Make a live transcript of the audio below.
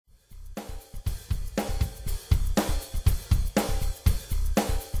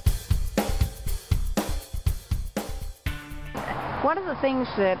One of the things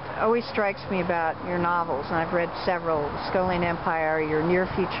that always strikes me about your novels, and I've read several, Skolian Empire, your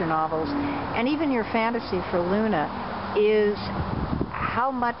near-future novels, and even your fantasy for Luna, is how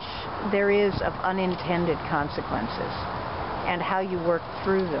much there is of unintended consequences and how you work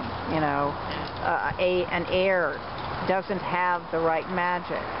through them. You know, an heir doesn't have the right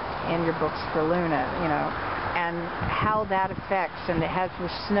magic in your books for Luna, you know, and how that affects, and it has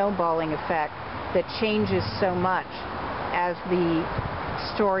this snowballing effect that changes so much as the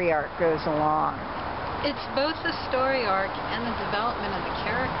story arc goes along. It's both the story arc and the development of the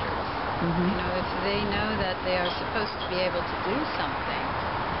characters. You know, if they know that they are supposed to be able to do something,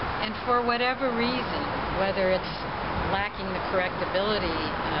 and for whatever reason, whether it's lacking the correct ability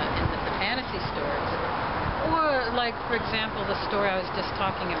in the fantasy stories, or like, for example, the story I was just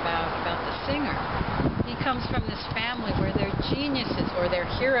talking about the singer. He comes from this family where they're geniuses, or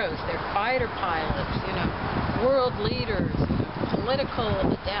they're heroes, they're fighter pilots, you know, world leaders, political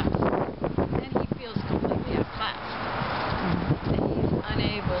adepts, and he feels completely outclassed. And he's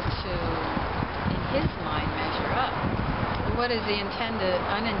unable to, in his mind, measure up. What is the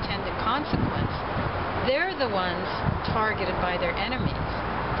unintended consequence? They're the ones targeted by their enemies.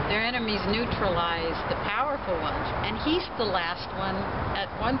 Their enemies neutralize the powerful ones, and he's the last one at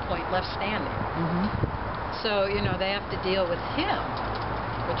one point left standing. So, you know, they have to deal with him,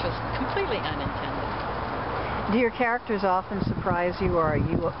 which was completely unintended. Do your characters often surprise you, or are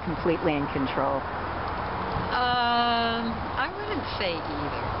you completely in control? I wouldn't say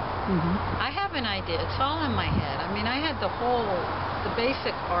either. I have an idea. It's all in my head. I mean, I had the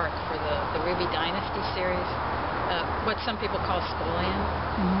basic arc for the Ruby Dynasty series, what some people call Skolian,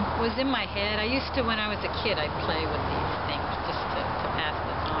 was in my head. I used to, when I was a kid, I'd play with these things just to pass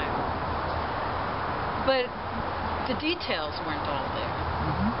the time. But the details weren't all there.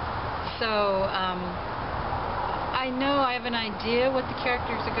 So I know I have an idea what the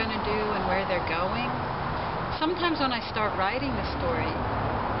characters are going to do and where they're going. Sometimes when I start writing the story,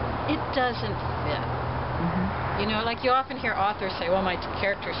 it doesn't fit. You know, like you often hear authors say, well, my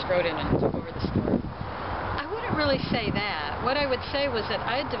character strode in and took over the story. I wouldn't really say that. What I would say was that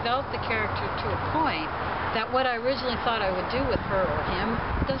I had developed the character to a point that what I originally thought I would do with her or him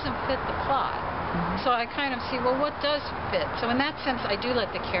doesn't fit the plot. So I kind of see, well, what does fit? So in that sense, I do let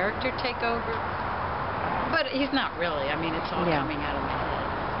the character take over. But he's not really. I mean, it's all coming out of my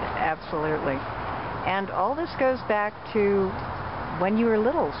head. Absolutely. And all this goes back to when you were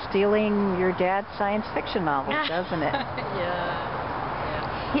little, stealing your dad's science fiction novels, doesn't it? Go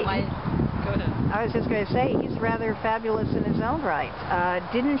ahead. I was just going to say, he's rather fabulous in his own right.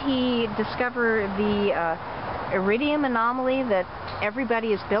 Didn't he discover the iridium anomaly that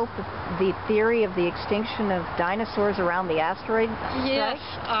everybody has built the theory of the extinction of dinosaurs around the asteroid strike? Yes.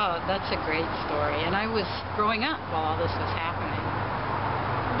 Oh, that's a great story. And I was growing up while all this was happening.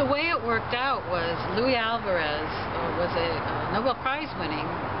 The way it worked out was Louis Alvarez was a Nobel Prize-winning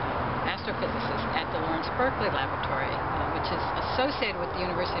astrophysicist at the Lawrence Berkeley Laboratory, which is associated with the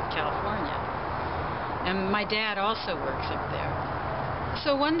University of California. And my dad also works up there.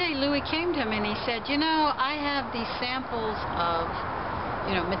 So one day Louis came to him and he said, you know, I have these samples of,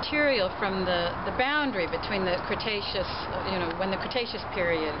 you know, material from the boundary between the Cretaceous, you know, when the Cretaceous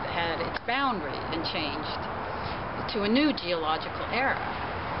period had its boundary and changed to a new geological era.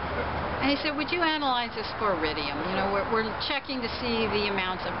 And he said, would you analyze this for iridium? You know, we're checking to see the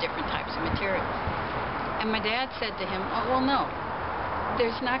amounts of different types of materials. And my dad said to him, oh, well, no,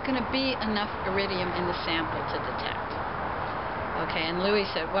 there's not going to be enough iridium in the sample to detect. Okay, and Louis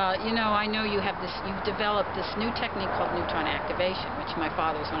said, well, you know, I know you've developed this new technique called neutron activation, which my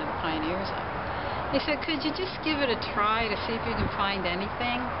father is one of the pioneers of. He said, could you just give it a try to see if you can find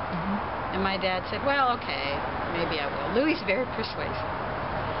anything? And my dad said, well, okay, maybe I will. Louis is very persuasive.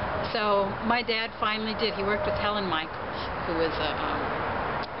 So my dad finally did. He worked with Helen Michaels, who was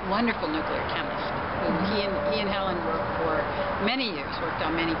a wonderful nuclear chemist. He and Helen worked for many years, worked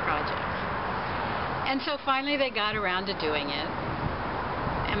on many projects. And so finally they got around to doing it.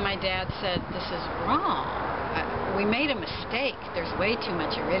 And my dad said, this is wrong. We made a mistake. There's way too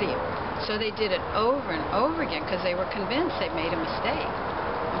much iridium. So they did it over and over again because they were convinced they made a mistake.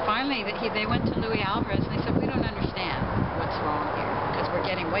 And finally they went to Louis Alvarez and they said, we don't understand what's wrong here because we're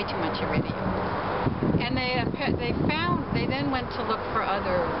getting way too much iridium. And they then went to look for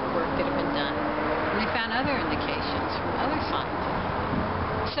other work that had been done. And they found other indications from other scientists.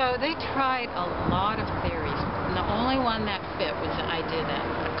 So they tried a lot of theories, and the only one that fit was the idea that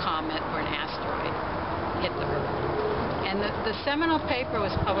a comet or an asteroid hit the Earth. And the seminal paper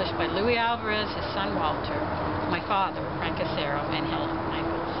was published by Louis Alvarez, his son Walter, my father, Frank Asaro, and Helen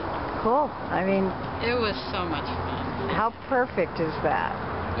Michaels. Cool. I mean, it was so much fun. How perfect is that?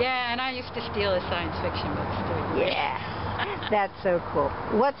 Yeah, and I used to steal his science fiction books too. Yeah, that's so cool.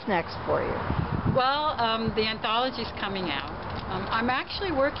 What's next for you? Well, the anthology's coming out. I'm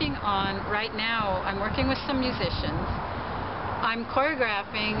actually working on, right now, I'm working with some musicians. I'm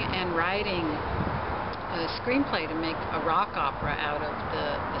choreographing and writing a screenplay to make a rock opera out of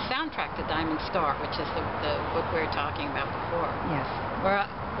the soundtrack to Diamond Star, which is the book we were talking about before. Yes. Where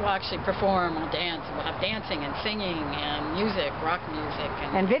we'll actually perform, we'll dance, we'll have dancing and singing and music, rock music.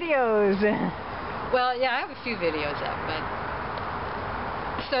 And videos. Well, yeah, I have a few videos up, but...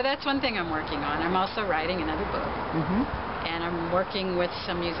 So that's one thing I'm working on. I'm also writing another book. Mm-hmm. And I'm working with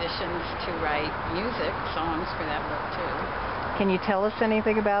some musicians to write music, songs for that book too. Can you tell us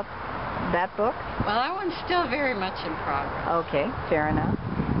anything about that book? Well, that one's still very much in progress. Okay, fair enough.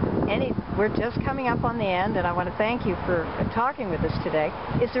 We're just coming up on the end, and I want to thank you for talking with us today.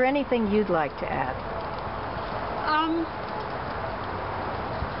 Is there anything you'd like to add?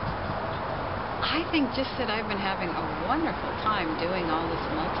 I think just that I've been having a wonderful time doing all this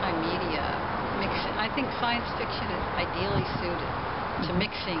multimedia mixing. I think science fiction is ideally suited to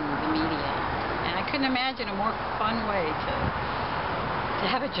mixing the media, and I couldn't imagine a more fun way to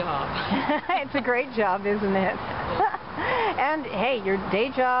have a job. It's a great job, isn't it? And hey, your day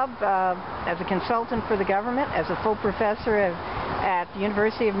job as a consultant for the government, as a full professor at the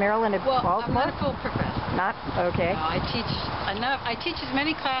University of Maryland at Baltimore? I'm not a full professor. Not? Okay. No, I teach enough. I teach as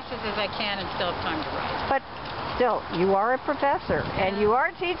many classes as I can and still have time to write. But still, you are a professor, and you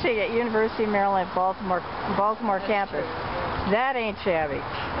are teaching at University of Maryland at Baltimore campus. True. That ain't shabby.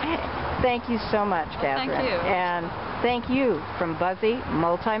 Thank you so much, Catherine. Thank you. And thank you from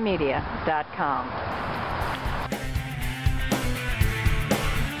BuzzyMultimedia.com.